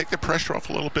 Does it take the pressure off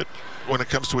a little bit when it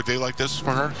comes to a day like this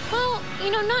for her? Well,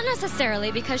 you know, not necessarily,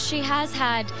 because she has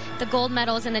had the gold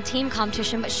medals in the team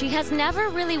competition, but she has never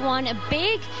really won a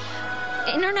big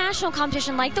international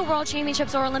competition like the World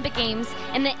Championships or Olympic Games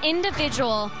in the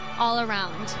individual all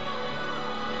around.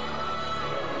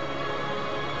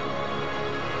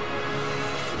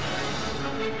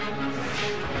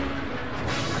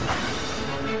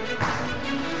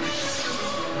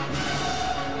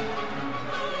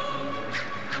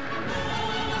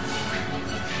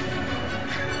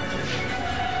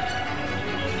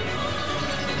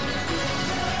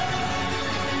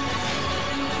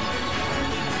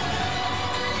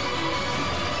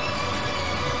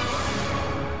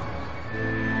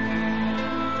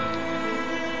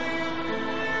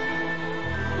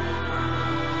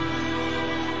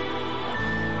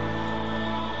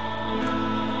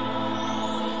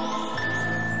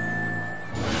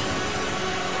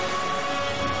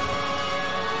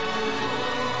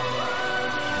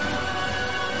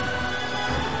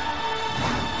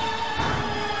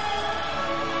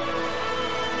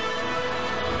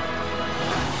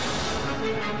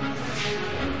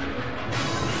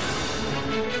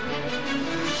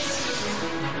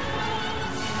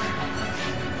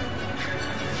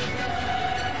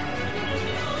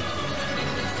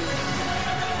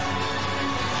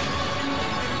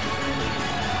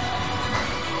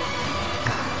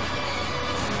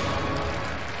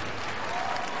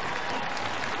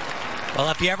 Well,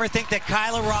 if you ever think that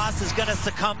Kyla Ross is going to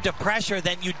succumb to pressure,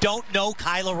 then you don't know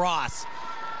Kyla Ross,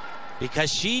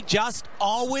 because she just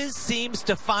always seems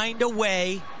to find a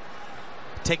way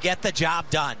to get the job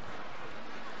done.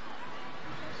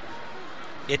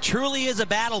 It truly is a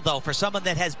battle, though, for someone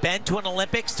that has been to an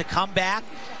Olympics to come back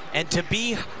and to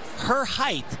be her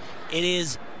height. It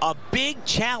is a big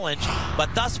challenge,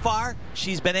 but thus far,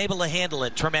 she's been able to handle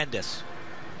it. Tremendous.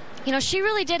 You know, she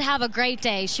really did have a great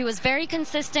day. She was very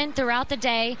consistent throughout the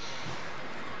day.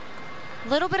 A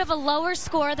little bit of a lower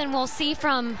score than we'll see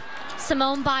from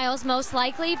Simone Biles, most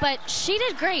likely, but she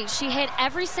did great. She hit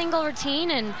every single routine,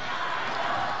 and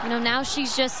you know, now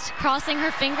she's just crossing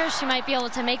her fingers. She might be able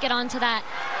to make it onto that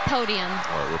podium.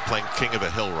 All right, we're playing King of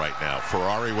the Hill right now.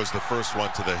 Ferrari was the first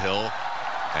one to the hill,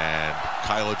 and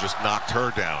Kyla just knocked her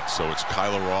down. So it's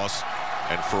Kyla Ross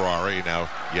and Ferrari, now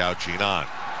Yao Jinan.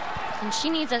 And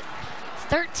she needs a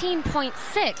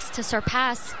 13.6 to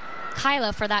surpass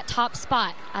Kyla for that top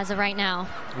spot as of right now.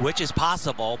 Which is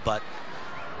possible, but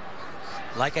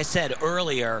like I said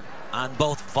earlier, on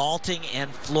both vaulting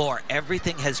and floor,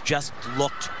 everything has just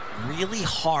looked really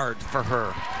hard for her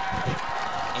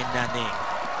in Nanning.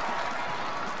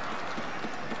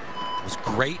 It was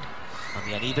great on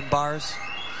the uneven bars.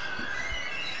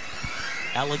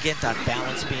 Elegant on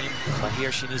balance beam, but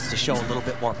here she needs to show a little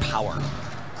bit more power.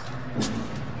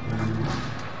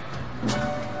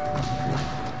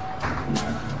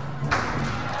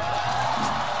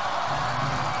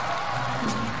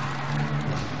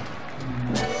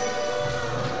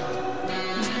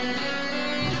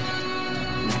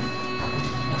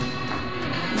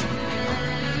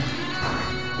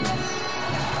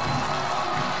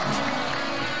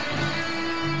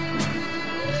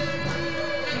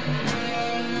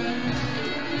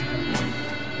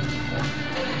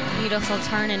 Beautiful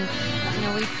turn, and you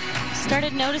know, we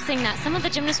started noticing that some of the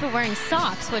gymnasts were wearing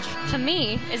socks, which to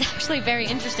me is actually very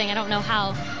interesting. I don't know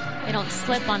how they don't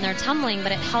slip on their tumbling,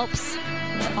 but it helps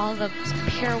with all the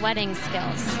pirouetting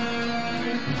skills.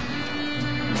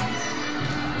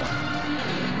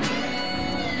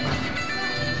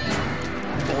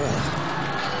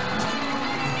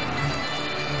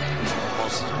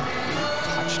 Almost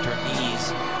touched her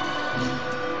knees.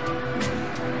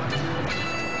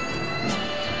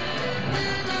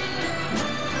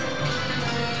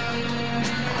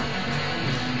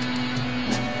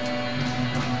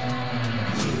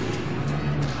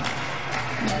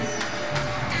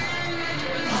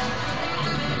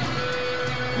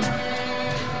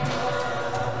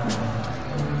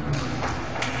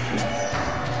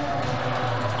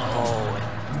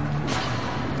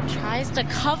 Tries to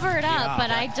cover it up, but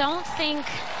I don't think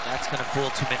that's going to fool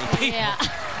too many people. Yeah.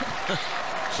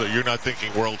 So you're not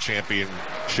thinking world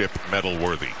championship medal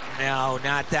worthy? No,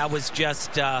 not. That was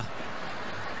just,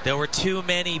 there were too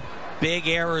many big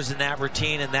errors in that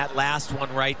routine, and that last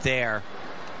one right there,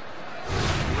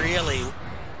 really,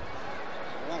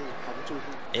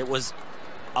 it was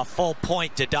a full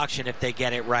point deduction if they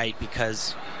get it right,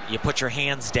 because you put your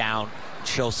hands down,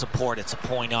 show support, it's a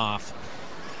point off.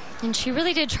 And she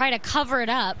really did try to cover it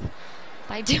up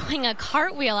by doing a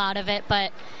cartwheel out of it,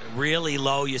 but really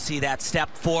low. You see that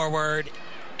step forward,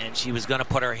 and she was going to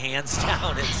put her hands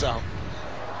down, and so.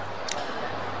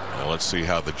 Well, let's see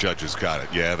how the judges got it.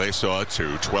 Yeah, they saw it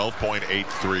too.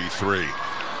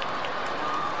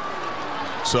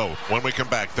 12.833. So when we come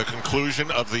back, the conclusion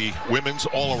of the women's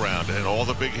all-around and all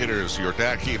the big hitters,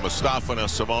 Yordaki, Mustafina,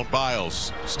 Simone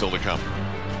Biles, still to come.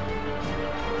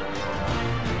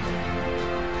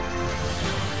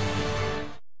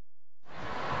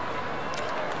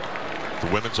 The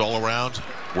women's all-around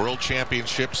world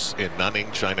championships in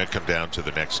Nanning, China come down to the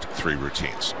next 3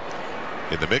 routines.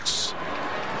 In the mix,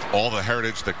 all the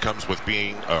heritage that comes with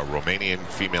being a Romanian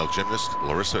female gymnast,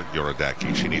 Larissa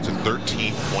Yordaki. She needs a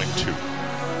 13.2.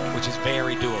 Which is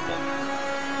very doable.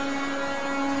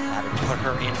 Got to put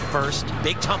her in first.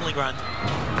 Big tumbling run.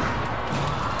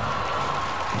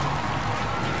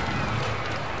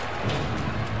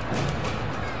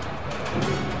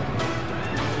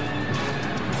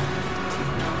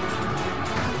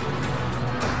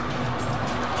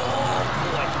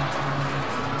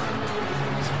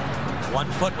 One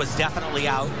foot was definitely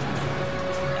out.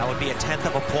 That would be a 1/10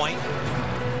 of a point.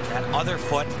 That other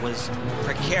foot was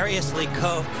precariously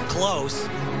close.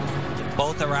 If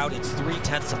both are out, it's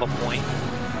 3/10 of a point.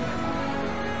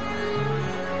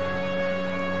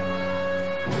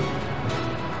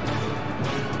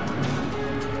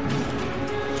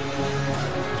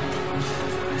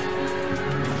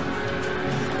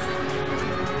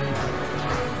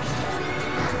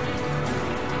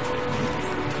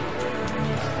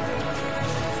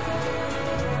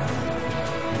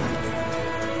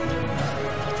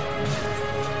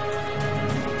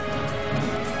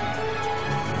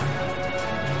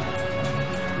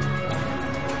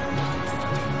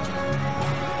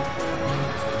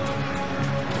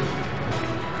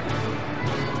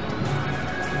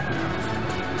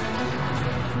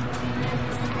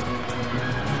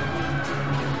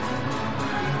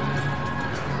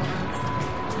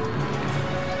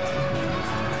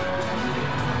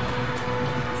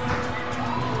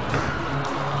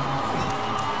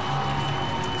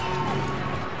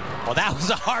 Well, that was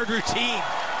a hard routine.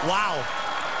 Wow.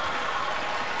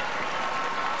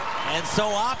 And so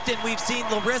often we've seen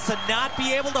Larissa not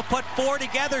be able to put 4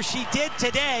 together. She did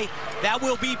today. That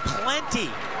will be plenty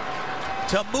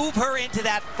to move her into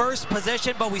that first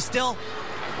position, but we still,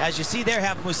 as you see there,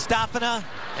 have Mustafina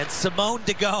and Simone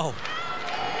to go.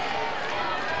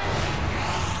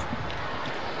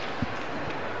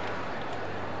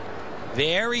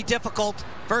 Very difficult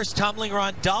first tumbling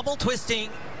run, double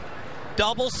twisting,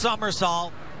 double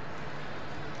somersault.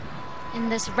 in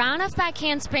this round off back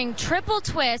handspring, triple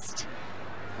twist,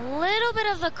 a little bit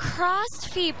of the crossed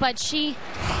feet, but she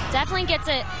definitely gets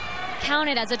it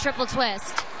counted as a triple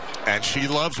twist. And she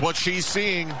loves what she's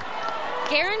seeing.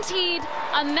 Guaranteed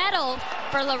a medal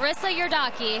for Larissa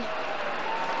Yordaki.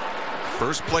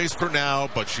 First place for now,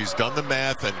 but she's done the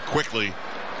math, and quickly,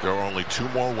 there are only 2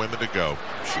 more women to go.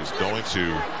 She's going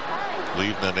to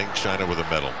leave Nanning, China with a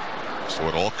medal. So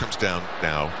it all comes down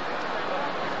now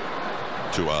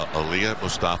to Aliyah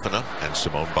Mustafina and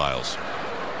Simone Biles.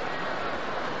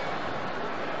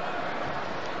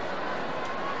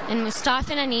 And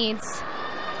Mustafina needs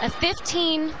a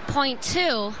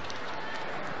 15.2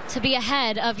 to be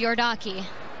ahead of Yordaki.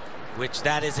 Which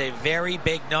that is a very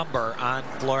big number on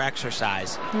floor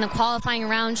exercise. In the qualifying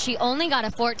round, she only got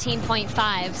a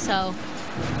 14.5, so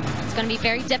it's going to be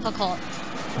very difficult.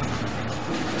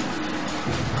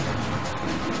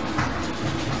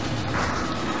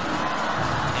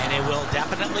 And it will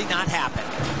definitely not happen.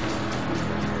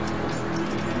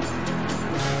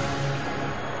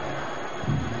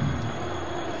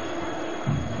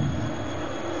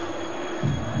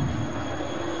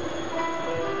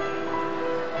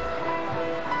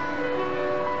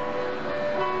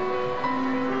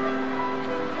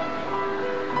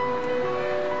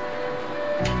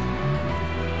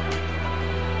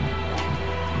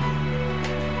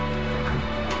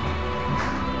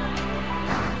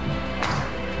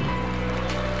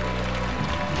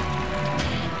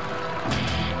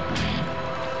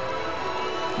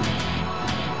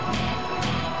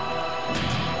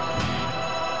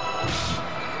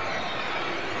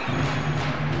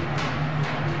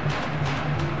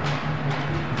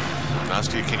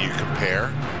 Nastia, can you compare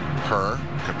her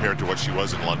compared to what she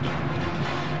was in London?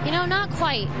 You know, not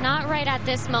quite. Not right at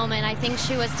this moment. I think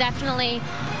she was definitely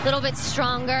a little bit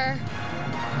stronger,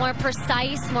 more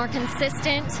precise, more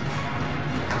consistent.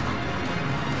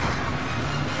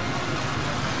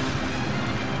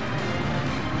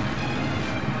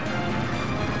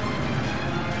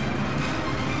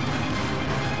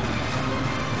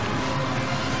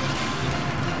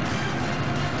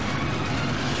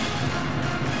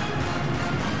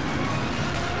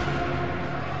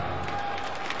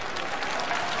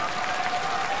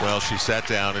 Well, she sat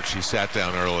down, and she sat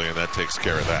down early, and that takes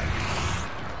care of that.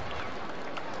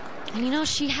 And you know,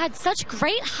 she had such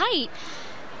great height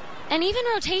and even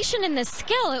rotation in this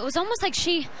skill. It was almost like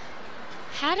she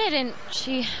had it and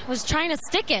she was trying to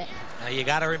stick it. Now you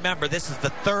got to remember, this is the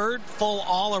third full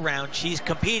all-around she's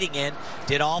competing in.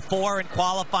 Did all 4 in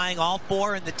qualifying, all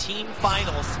 4 in the team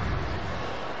finals.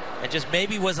 And just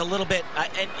maybe was a little bit,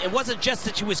 and it wasn't just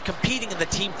that she was competing in the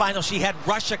team final. She had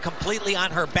Russia completely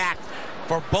on her back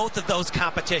for both of those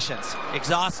competitions.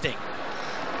 Exhausting.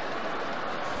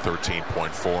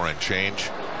 13.4 and change.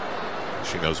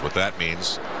 She knows what that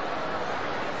means.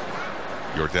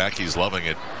 Yordaki's loving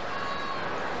it.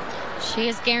 She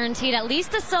is guaranteed at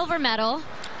least a silver medal.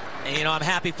 And you know, I'm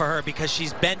happy for her because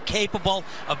she's been capable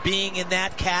of being in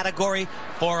that category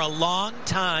for a long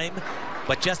time,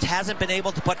 but just hasn't been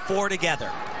able to put 4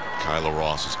 together. Kyla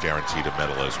Ross is guaranteed a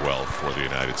medal as well for the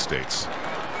United States.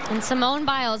 And Simone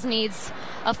Biles needs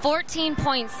a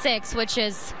 14.6, which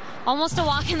is almost a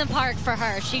walk in the park for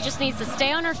her. She just needs to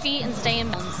stay on her feet and stay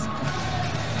in bounds.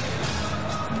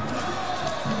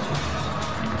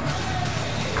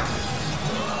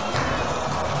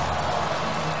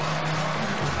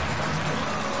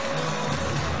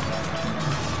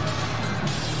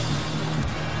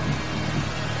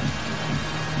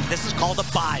 This is called a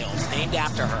Biles, named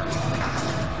after her.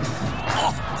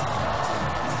 Oh.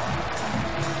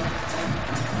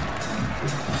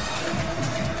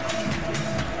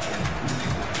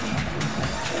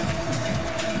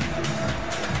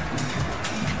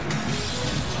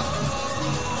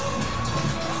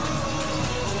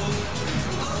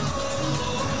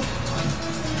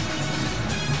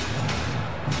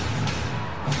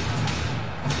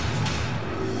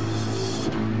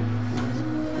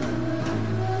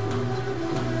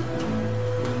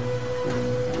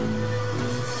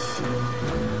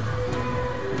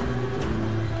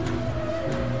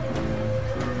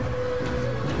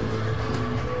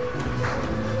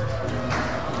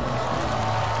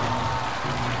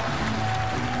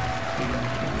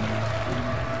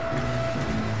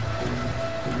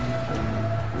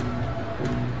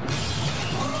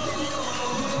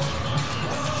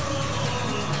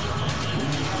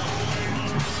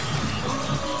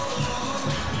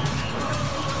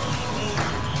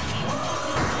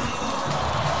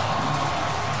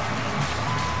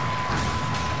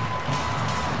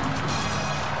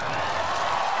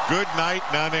 Good night,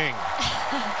 Nanning.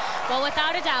 Well,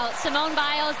 without a doubt, Simone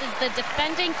Biles is the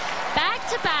defending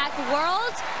back-to-back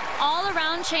world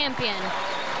all-around champion.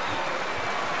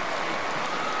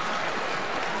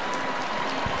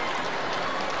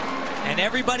 And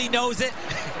everybody knows it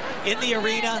in the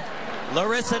arena.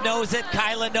 Larissa knows it.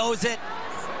 Kyla knows it.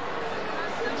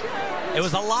 It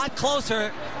was a lot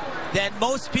closer than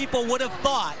most people would have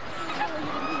thought.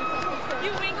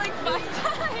 You winked like 5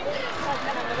 times.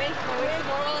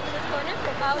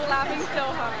 I was laughing so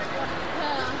hard.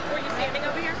 Were you standing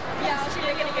over here? Yeah, I was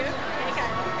looking at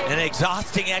you. An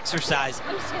exhausting exercise.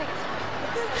 I'm just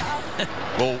gonna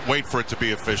We'll wait for it to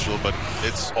be official, but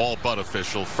it's all but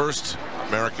official. First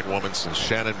American woman since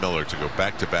Shannon Miller to go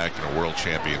back-to-back in a World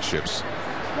Championships.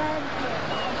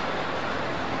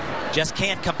 Just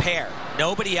can't compare.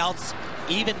 Nobody else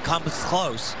even comes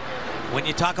close. When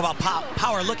you talk about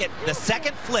power, look at the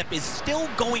second flip is still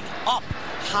going up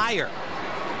higher.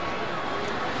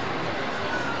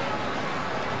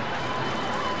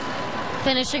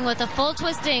 Finishing with a full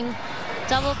twisting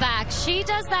double back. She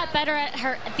does that better at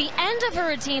the end of her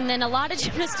routine than a lot of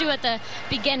gymnasts do at the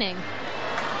beginning.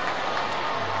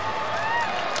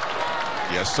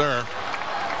 Yes, sir.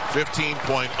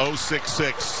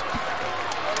 15.066.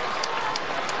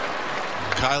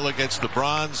 Kyla gets the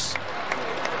bronze.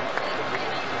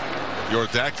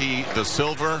 Yordaki the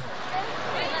silver.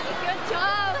 Good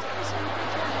job.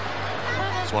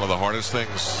 It's one of the hardest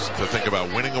things to think about,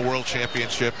 winning a world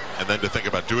championship and then to think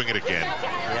about doing it again.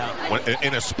 Yeah.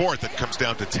 In a sport that comes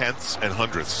down to tenths and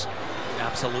hundredths.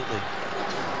 Absolutely.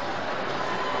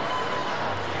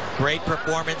 Great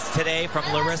performance today from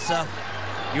Larissa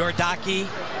Yordaki.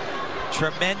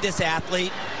 Tremendous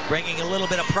athlete. bringing a little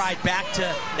bit of pride back to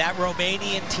that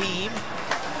Romanian team.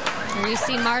 Here you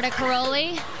see Marta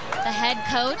Karoli, the head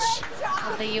coach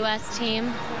of the U.S. team.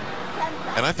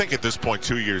 And I think at this point,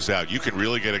 2 years out, you can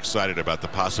really get excited about the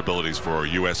possibilities for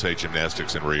USA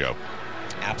Gymnastics in Rio.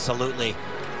 Absolutely.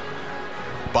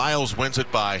 Biles wins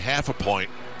it by half a point,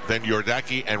 then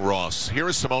Yordaki and Ross. Here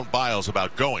is Simone Biles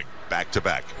about going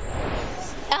back-to-back.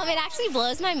 It actually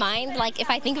blows my mind. Like, if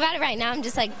I think about it right now, I'm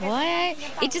just like, what?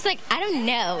 It's just like, I don't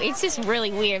know. It's just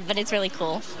really weird, but it's really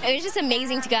cool. It was just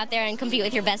amazing to go out there and compete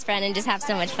with your best friend and just have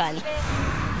so much fun.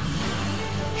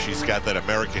 She's got that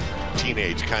American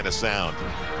teenage kind of sound.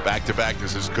 Back-to-back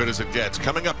is as good as it gets.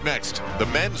 Coming up next, the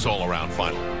men's all-around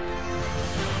final.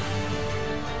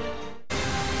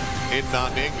 In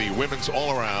Nanning, the women's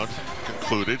all-around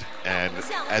concluded, and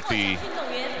at the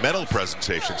medal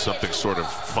presentation, something sort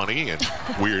of funny and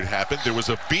weird happened. There was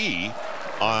a bee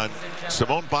on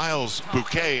Simone Biles'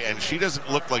 bouquet, and she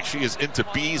doesn't look like she is into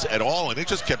bees at all, and it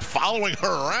just kept following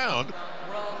her around.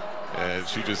 And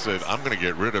she just said, I'm going to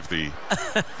get rid of the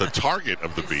target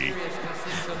of the bee.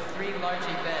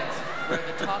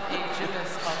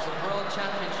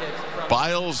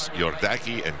 Biles,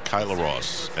 Yordaki, and Kyla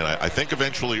Ross. And I think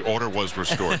eventually order was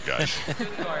restored, guys.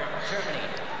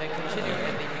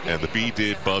 And the bee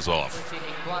did buzz off.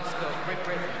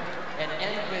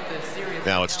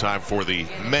 Now it's time for the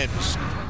men's